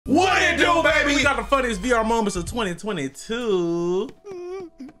funniest VR moments of 2022.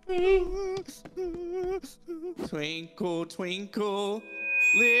 Twinkle, twinkle,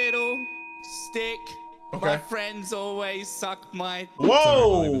 little stick. Okay. My friends always suck my...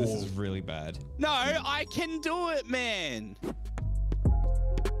 Whoa! This is really bad. No, I can do it, man.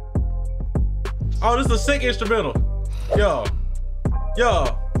 Oh, this is a sick instrumental. Yo.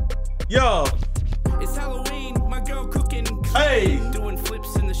 Yo. Yo. It's Halloween, my girl cooking. Hey. Doing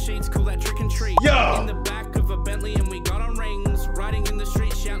flips in the sheets, call that trick and treat. Yo. In the back of a Bentley and we got on rings. Riding in the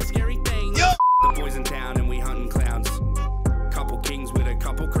streets, shouting scary things. Yo. The boys in town and we hunting clowns. Couple kings with a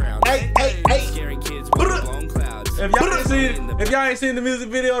couple crowns. Hey, hey, hey. Scary kids with blown clouds. If y'all ain't seen the music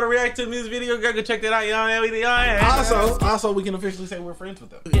video or react to the music video, go check that out. Also, we can officially say we're friends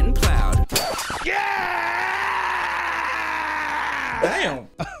with them. Getting plowed. Yeah! Damn.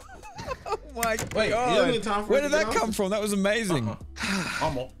 Oh my Wait, God. Where did that come from? That was amazing.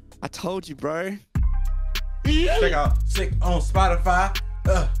 Almost. I told you, bro. Check out Sick on Spotify.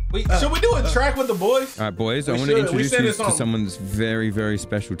 Should we do a track with the boys? All right, boys, I We want to should. introduce We said you it's to on- someone that's very, very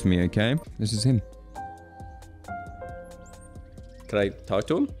special to me, okay? This is him. Can I talk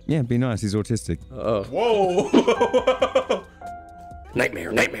to him? Yeah, be nice. He's autistic. Oh. Whoa.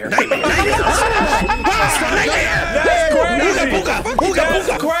 Nightmare, nightmare,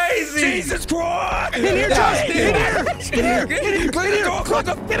 That's crazy. Jesus Christ! In here, Josh. In here.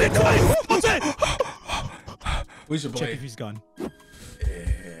 We should play. Check if he's gone.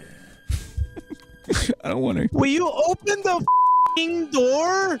 I don't want to. Will you open the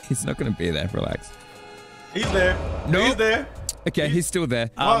door? He's not going to be there. Relax. He's there. No. He's there. Okay, he's still there.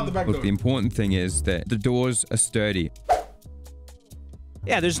 The back Look, door. the important thing is that the doors are sturdy.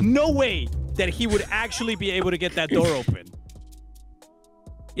 Yeah, there's no way that he would actually be able to get that door open.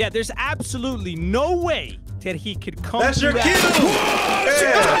 Yeah, there's absolutely no way that he could come That's your through kid.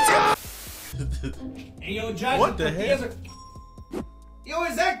 that. Hey, yo, Josh. What the hell? Yo,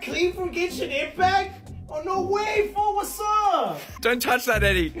 is that clean from Genshin Impact? Oh, no way, fool. What's up? Don't touch that,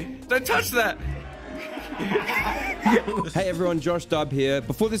 Eddie. Don't touch that. Hey everyone, Josh Dub here.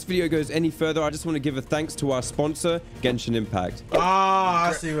 Before this video goes any further, I just want to give a thanks to our sponsor, Genshin Impact. Ah,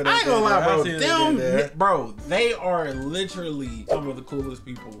 I see what I ain't gonna lie, bro. Them, Bro, they are literally some of the coolest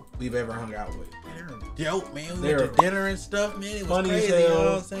people we've ever hung out with. dope, man. We They're went to dinner and stuff, man. It was funny crazy, as you hell.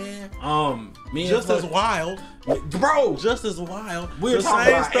 know what I'm saying? Me Just and as wild. bro, Just as wild. we were The talking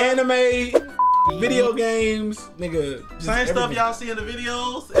same about stuff. anime, video games, nigga. just Same stuff everything. y'all see in the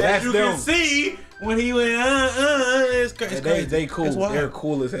videos. That's As you them. can see, when he went, it's crazy. Yeah, they cool. It's wild. They're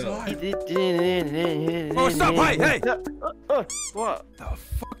cool as It's hell. wild. Oh, stop! Hey, hey! What? The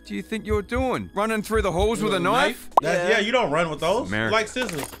fuck do you think you're doing? Running through the halls with a knife? Yeah, you don't run with those. America. Like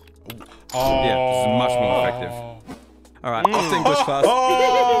scissors. Oh. Yeah, this is much more effective. All right, off to English class.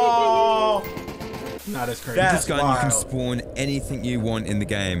 Oh! Nah, that's crazy. That's This gun, you can wild. spawn anything you want in the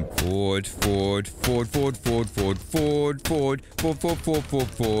game. Forward, forward, forward, forward, forward, forward, forward, forward, forward, forward, forward, forward,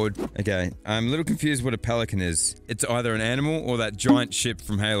 forward. Okay, I'm a little confused what a pelican is. It's either an animal or that giant ship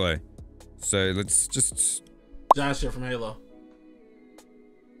from Halo. So let's just... Giant shit from Halo.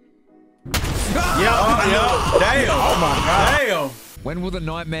 Yeah. Damn. Oh my god. Damn. When will the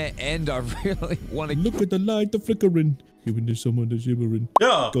nightmare end? I really want to Look at the light, the flickering. Even there's someone that's shivering.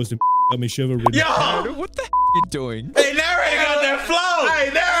 Yeah. Ghost got me shivering. Yo. What the you doing? Hey, narrator got that flow. Hey,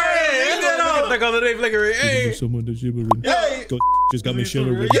 narrator. Look on the day flickering. Even Hey. there's someone that's shivering. Hey. Ghost just got me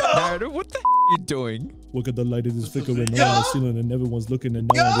shivering. Yo. What the you doing? Look at the light, it is flickering all on the ceiling and everyone's looking and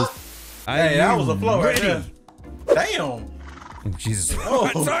now this. Hey, that was a flow right there. Damn. Oh, Jesus. Oh.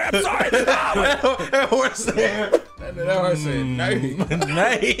 I'm sorry. That horse said. That horse said, "Nay."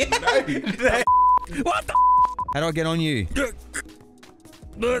 Nay. What the? How do I get on you?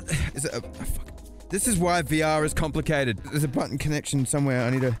 Is it fuck. This is why VR is complicated. There's a button connection somewhere. I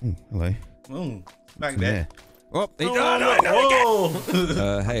need to... hello. Like Yeah. that. Oh, Whoa.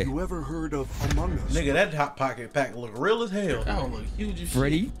 hey. You ever heard of Among Us? Nigga, that hot pocket pack look real as hell. That don't look huge as shit.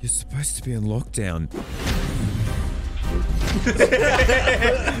 Freddy, you're supposed to be in lockdown.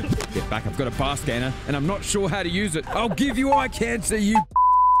 Get back, I've got a bar scanner, and I'm not sure how to use it. I'll give you eye cancer, you...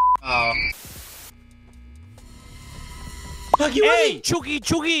 Hey,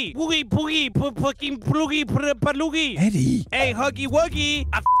 Chuggy, Woogie, Poogie, fucking Ploogie, Palugi. Eddie. Hey, Huggy Wuggy.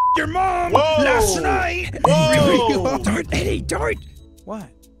 I your mom Whoa. last night. Whoa. Don't, Eddie, don't. What?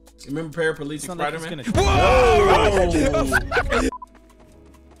 Remember Paraplegic Spider-Man?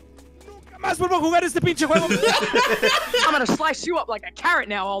 Más vuelvo a jugar este pinche juego. I'm gonna slice you up like a carrot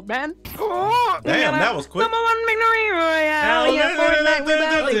now, old man. Damn, that was quick. Number one victory royale. Yeah, Fortnite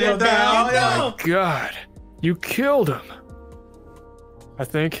without you. Down. God, you killed him. I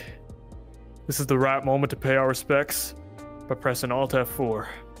think. This is the right moment to pay our respects by pressing Alt F4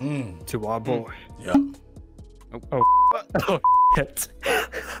 to our boy. Yeah. Oh, shit.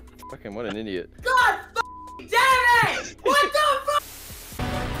 Fucking what an idiot. God damn it! What the fuck?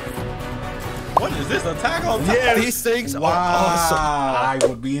 What is this? Attack on Titan? Yeah, these things are awesome. I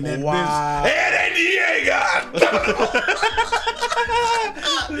would be in that Wow.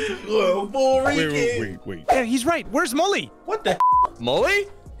 Wait. Yeah, he's right. Where's Mully? What the? Molly?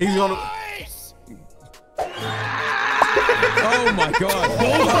 He's gonna. Oh my god.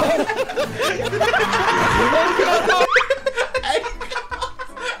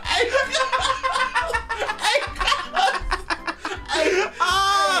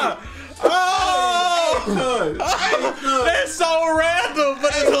 That's so random,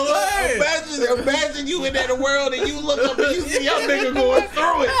 but it's hilarious. Imagine you in that world and you look up and you see your nigga going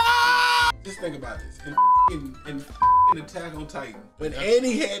through it. Just think about this. In Attack on Titan, when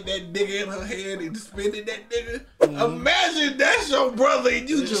Annie had that nigga in her hand and spinning that nigga, imagine that's your brother and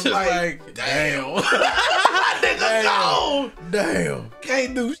you just like, damn. Nigga, no. Damn.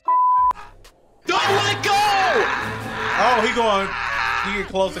 Can't do Don't let go! Oh, he get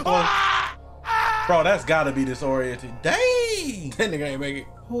close and close. Bro, that's gotta be disorienting. Dang. That nigga ain't make it.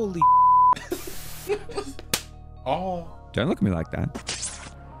 Holy. Oh. Don't look at me like that.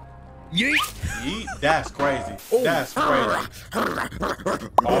 Yeet. Yeet. That's crazy. That's crazy.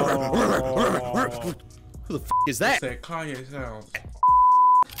 Oh. Who the f is that? Said Kanye sounds.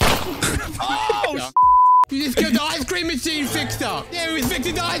 Oh, you just got the ice cream machine fixed up. Yeah, we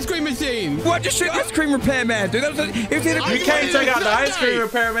fixed the ice cream machine. What? Just the ice cream repair man, dude. That was You can't take out the ice cream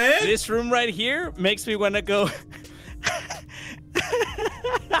repair man. This room right here makes me want to go.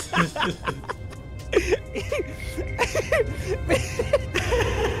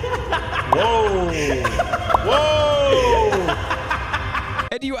 Whoa. Whoa.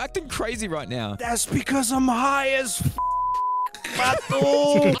 Eddie, you're acting crazy right now. That's because I'm high as f***.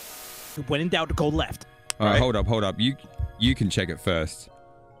 When in doubt, go left. All right, hold up. You can check it first.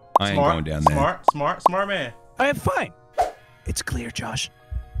 I ain't going down there. Smart man. I am fine. It's clear, Josh.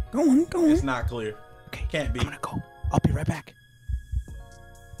 Go on. It's not clear. Okay, can't be. I'm gonna go. I'll be right back.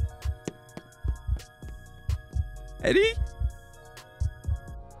 Eddie?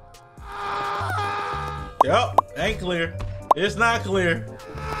 Yep, ain't clear. It's not clear.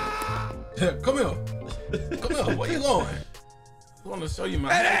 Come here. Where you going? I want to show you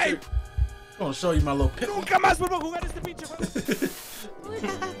my I want to show you my little pick. Nunca más vuelvo a jugar este pinche juego.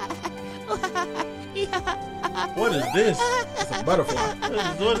 What is this? It's a butterfly.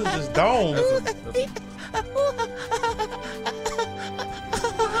 What is this dome?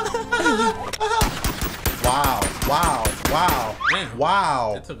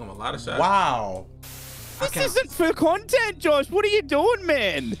 Wow. It took him a lot of shots. Wow. This isn't for content, Josh. What are you doing,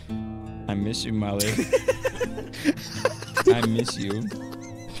 man? I miss you, Molly. I miss you.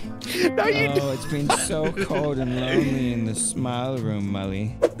 No, you don't. It's been so cold and lonely in the smile room,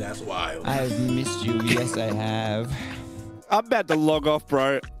 Molly. That's wild. I've missed you. Yes, I have. I'm about to log off,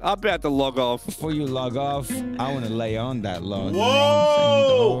 bro. I'm about to log off. Before you log off, I want to lay on that log.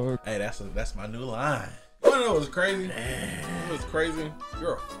 Whoa! Hey, that's my new line. You wanna know what's crazy? What's crazy?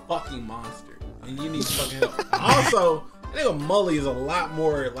 You're a fucking monster, and you need fucking help. Also, I think Mully is a lot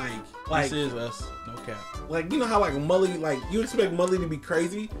more like This is us. No cap. like you know how like Mully, like you expect Mully to be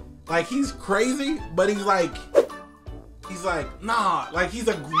crazy. Like he's crazy, but he's like nah, like he's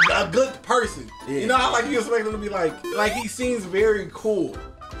a good person. Yeah. You know how like you expect him to be like he seems very cool.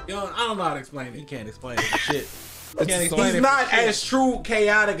 You know, I don't know how to explain it. You can't explain it for shit. You can't He's explain it not for shit. as true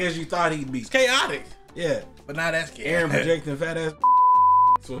chaotic as you thought he'd be. It's chaotic. Yeah, But not as chaotic. Aaron projecting fat ass.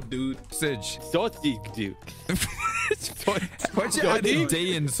 So dude. Sausage. Sausage, dude. Why'd you add a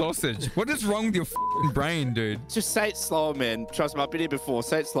D in sausage? What is wrong with your f***ing brain, dude? Just say it slower, man. Trust me, I've been here before.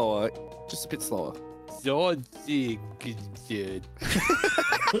 Say it slower. Just a bit slower. Sausage, dude.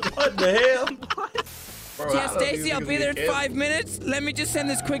 What the hell? Bro, Yeah, Stacy, I'll be there in 5 minutes. Let me just send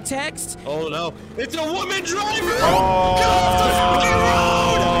this quick text. Oh no, it's a woman driver! Oh. Get off the fucking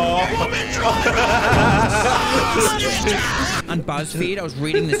road! A woman driver! On BuzzFeed, I was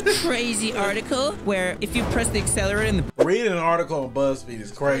reading this crazy article where if you press the accelerator and the Reading an article on BuzzFeed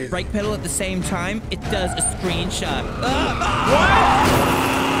is crazy. brake pedal at the same time, it does a screenshot.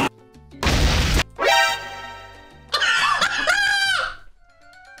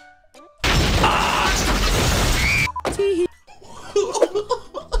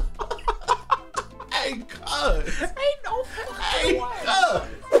 Hey, cuz. Ain't no fucking way.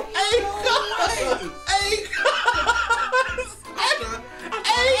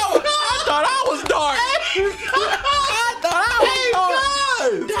 I thought I was dark.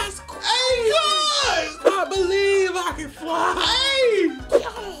 That's crazy. I can fly. Hey, yo.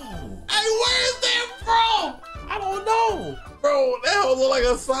 Hey, where's that from? I don't know. Bro, that whole look like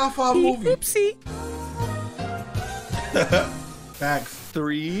a sci-fi movie. Oopsie. Facts.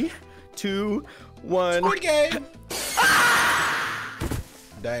 3, 2, 1. Squid Game.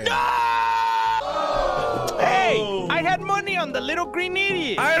 Damn. Hey, I had money on the little green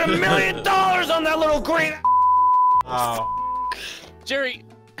idiot. I had $1 million on that little green. Oh. Jerry,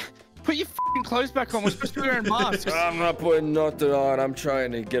 put your f***ing clothes back on. We're supposed to be wearing masks. I'm not putting nothing on. I'm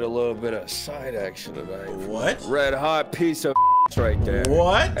trying to get a little bit of side action tonight. What? Red hot piece of right there.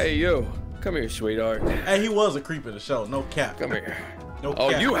 What? Hey, you. Come here, sweetheart. Hey, he was a creep in the show. No cap. Come here. No Oh,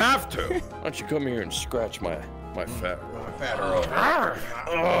 cap. you have to. Why don't you come here and scratch my fat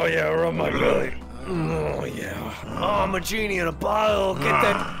Oh, yeah, rub my belly. Oh, yeah. Oh, I'm a genie in a bottle. Get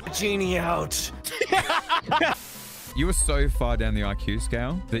that genie out. You were so far down the IQ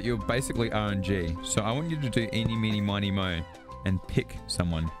scale that you're basically RNG. So I want you to do eeny, meeny, miny, mo and pick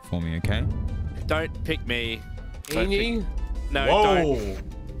someone for me, okay? Don't pick me. Eeny? No, Whoa. don't.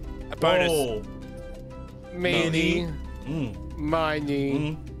 A bonus. Whoa. Meeny.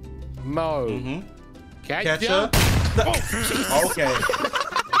 Miny. Mo. Ketchup. Okay.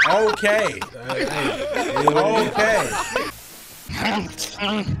 Okay. Okay.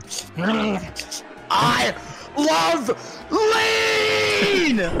 I love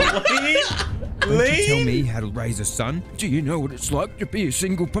lean. Don't tell me how to raise a son. Do you know what it's like to be a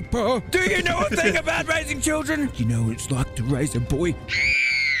single papa? Do you know a thing about raising children? Do you know what it's like to raise a boy?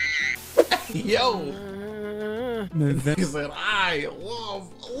 Yo. November. He said, I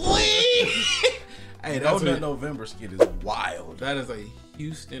love lean. Hey, that's That a November skit is wild. That is a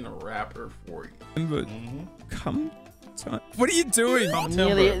Houston rapper for you. Come time. What are you doing?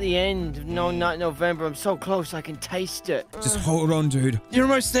 Nearly at the end. No, not November. I'm so close. I can taste it. Just hold on, dude. You're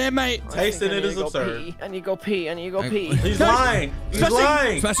almost there, mate. Tasting it is absurd. I need to go pee. I need to go pee. He's lying. He's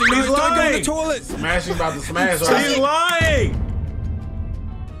lying. Smashing He's nose, don't go to lying. the toilet. Smashing about to smash. He's lying.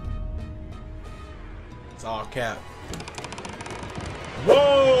 It's all cap.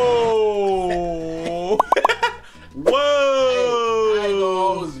 Whoa! Whoa!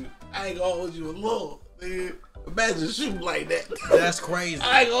 I ain't gonna hold you a little, man. Imagine shooting like that. That's crazy.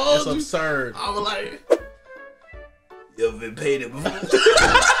 I ain't gonna hold That's you. absurd. I was like, you ever been paid it before?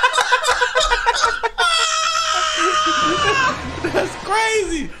 That's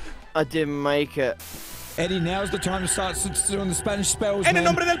crazy. I didn't make it. Eddie, now's the time to start doing the Spanish spells, En man. el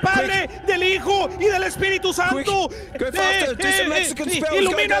nombre del Padre, del Hijo y del Espíritu Santo. Go faster. Do some Mexican spells.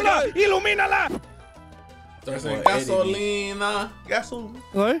 Ilumínala. Go, go, go. Ilumínala. Start saying gasolina. Gasoline.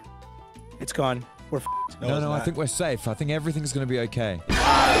 Hello? It's gone. We're f***ed. No, I think we're safe. I think everything's gonna be okay.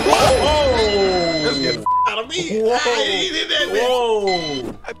 Whoa! Let's get the out of me. Whoa! I ain't in that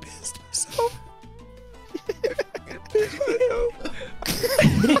Whoa! I pissed myself.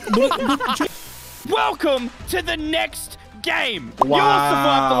 Welcome to the next game. Wow. You all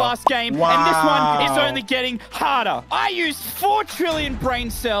survived the last game, and this one is Wow. only getting harder. I used 4 trillion brain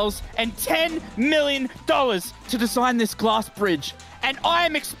cells and $10 million to design this glass bridge. And I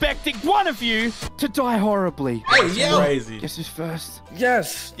am expecting one of you to die horribly. Hey, yo. Crazy. Guess who's first?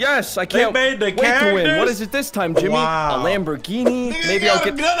 Yes, I can't made the wait to win. characters? What is it this time, Jimmy? Wow. A Lamborghini? Maybe I'll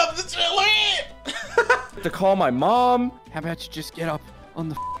get gun up the head. to call my mom. How about you just get up on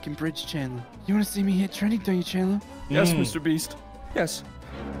the fucking bridge, Chandler? You want to see me hit trending, don't you, Chandler? Yes, Mr. Beast. Yes.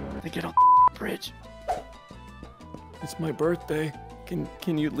 Then get on the bridge. It's my birthday.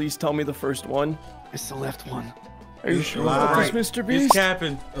 Can you at least tell me the first one? It's the left one. Are you sure Right. about this, Mr. He's Beast?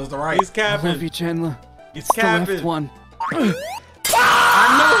 capping. That's the right. He's I capping. love you, Chandler. He's It's the left capping. one. He's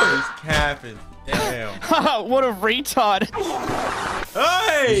capping. Damn. What a retard.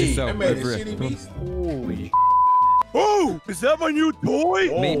 Hey! Yourself, That made a over it. shitty beast. Holy. Oh, is that my new toy?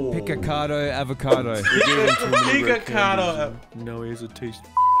 Meat picacado avocado. Picacado. No, he has a taste.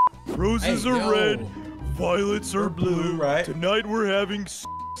 Roses Hey, are yo. red, violets are blue. Right. Tonight we're having sex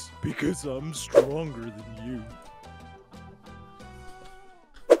because I'm stronger than you.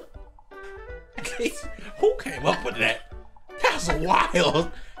 Who came up with that? That's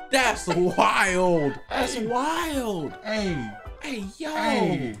wild. That's wild. That's wild. Hey, yo.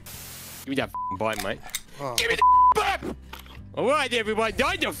 Give me that button, mate. Give me the button! Alright, everybody,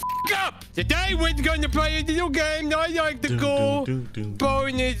 time to up! Today we're going to play a little game I like to call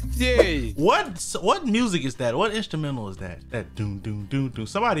bonuses. What music is that? What instrumental is that? That doom doom doom doom.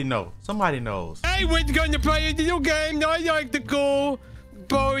 Somebody know. Somebody knows. Today we're going to play a little game I like to call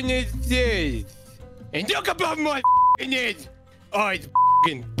bonuses. And look above my head. Oh, it's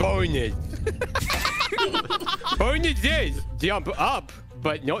bonus. Bonuses jump up,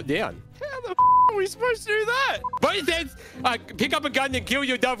 but not down. How the are we supposed to do that? But it says, pick up a gun and kill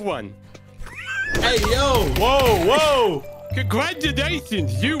your loved one. Hey, yo. Whoa, whoa.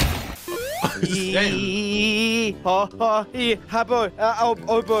 Congratulations, you. Slow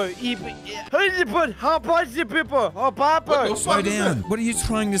down. What are you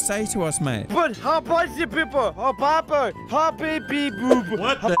trying to say to us, mate? What the?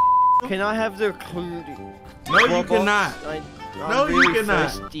 Can I have the clue? No, you cannot. No, you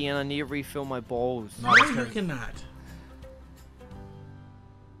cannot. Thirsty and I need to refill my bowls. No, you cannot.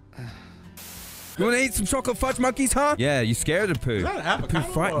 You want to eat some chocolate fudge monkeys, huh? Yeah, you scared of the poo. The poo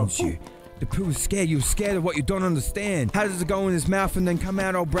frightens you. The poo is scared. You're scared of what you don't understand. How does it go in his mouth and then come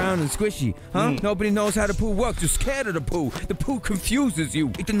out all brown and squishy? Huh? Nobody knows how the poo works. You're scared of the poo. The poo confuses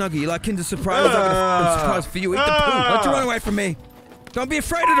you. Eat the nugget. You like Kinder Surprise? I got a surprise for you. Eat the poo. Don't you run away from me. Don't be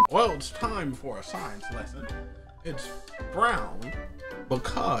afraid of the... Well, it's time for a science lesson. It's brown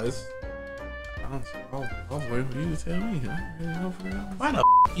because... Oh, wait for you to tell me, huh? Why the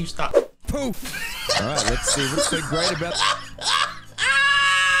you stop? Poo! Alright, let's see what's so great about...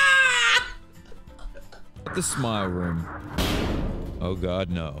 The smile room. Oh god,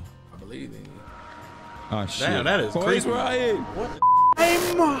 no. I believe in you. Oh shit. Damn, that is Boys, creepy. where are you? What the?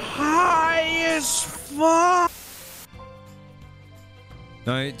 I'm high as fuck.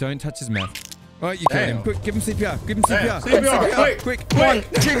 No, don't touch his mouth. Alright, you killed him. Damn. Quick, give him CPR. Give him CPR. Damn, CPR, Quick. Damn.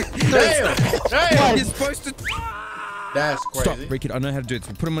 Damn. You're supposed to... That's crazy. Stop, Ricky. I know how to do it.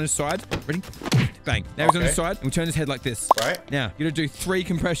 So put him on his side. Ready? Bang. Now he's on his side. And we turn his head like this. Right. Now, you gotta do 3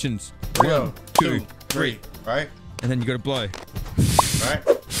 compressions. Go. 1, 2, 3. Right. And then you gotta blow. Right.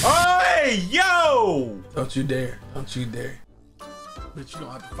 Oh, hey, yo! Don't you dare. Don't you dare. But you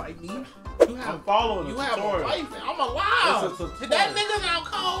don't have to fight me. You have, I'm following you the have a tutorial. wife. I'm alive. It's a tutorial. That nigga's out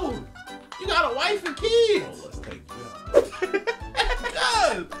cold. You got a wife and kids. Oh, let's take you out.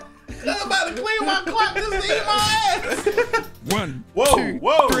 God. I'm about to clean my clock to see my ass. 1, Whoa, 2,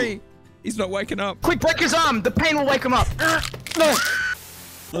 whoa. 3. He's not waking up. Quick, break his arm. The pain will wake him up.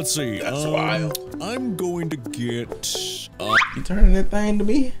 Let's see. That's wild. I'm going to get. You turning that thing to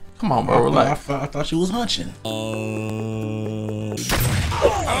me? Come on, bro. Relax. I thought she was hunching. Oh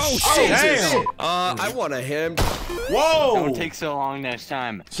shit! Damn. I want to hit him. Whoa! Don't take so long next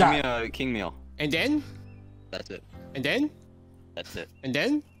time. Shot. Give me a king meal. And then? That's it. And then? That's it. And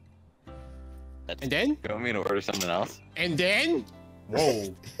then? That's And then? You want me to order something else? And then?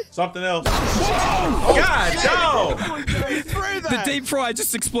 Whoa. Something else. Whoa! God, no! The deep fry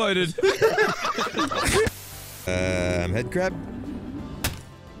just exploded. Head grab.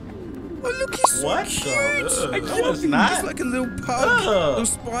 Oh, look, he's so What cute. the? I No, love it's him. not. Just like a little pug. Little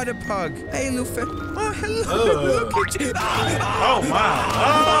spider pug. Hey, little fat. Oh, hello. Look at you. Oh, my.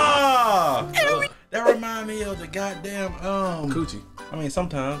 Oh! That remind me of the goddamn, Coochie. I mean,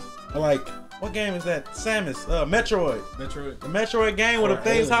 sometimes. Like, what game is that? Samus. Metroid. Metroid. The Metroid game where the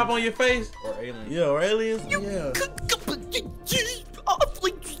things hop on your face? Or alien. Yeah, or aliens? Yeah.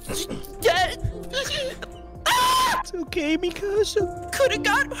 It's okay, Mikasa. Could have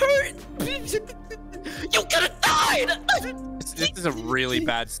got hurt. You could have died. This is a really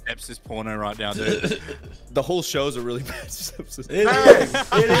bad sepsis porno right now, dude. The whole show's a really bad sepsis. It is.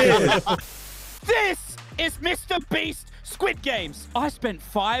 It is. This is Mr. Beast Squid Games. I spent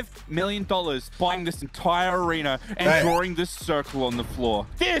 $5 million buying this entire arena and Hey. drawing this circle on the floor.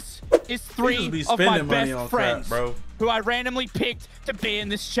 This is just 3 be of my spending money best on crap, friends bro. who I randomly picked to be in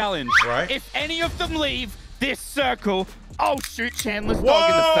this challenge. Right. If any of them leave this circle, I'll shoot Chandler's Whoa! dog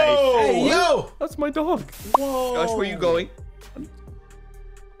in the face. Hey, yo! That's my dog. Whoa. Josh, where are you going?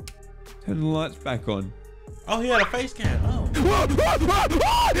 Turn the lights back on. Oh, he had a face cam. Oh. She's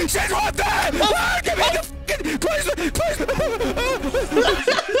right there! Give me the please!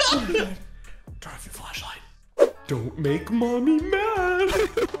 Turn off your flashlight. Don't make mommy mad.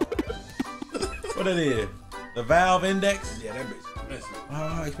 What it is? The Valve Index? Yeah, that bitch expensive.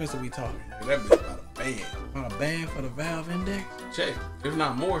 How expensive we talking? That bitch about a band. About a band for the Valve Index? Check. If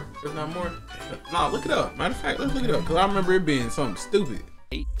not more. If not more. Nah, look it up. Matter of fact, let's look it up. Because I remember it being something stupid.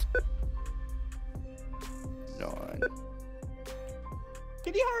 8, 9.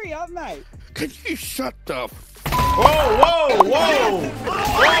 Can you hurry up, mate? Can you shut the Whoa, whoa, whoa!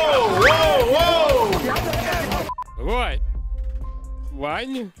 Whoa, whoa, whoa! What?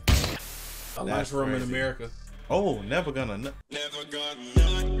 1. The last room in America. Oh, never gonna.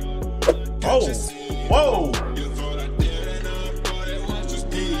 Oh, whoa!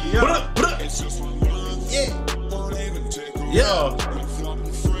 Yeah.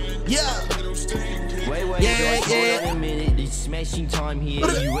 Yeah. Wait, hold on a minute. It's smashing time here.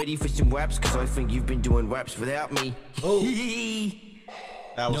 Are you ready for some raps? Because I think you've been doing raps without me.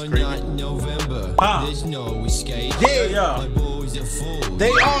 That was no, creepy. not November. There's no escape. Yeah. My boys are full.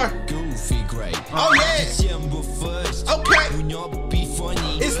 They are. Goofy great. Oh, yeah. December 1st. Okay. Will not be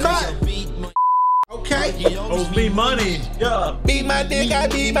funny. It's not. I'll beat my Okay. Oh, be money. Yeah. Beat my dick, I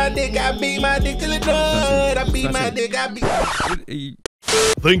beat my dick, I beat my dick till it's done. I beat my dick, I beat.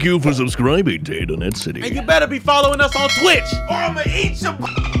 Thank you for subscribing to InternetCity. And you better be following us on Twitch. Or I'ma eat some.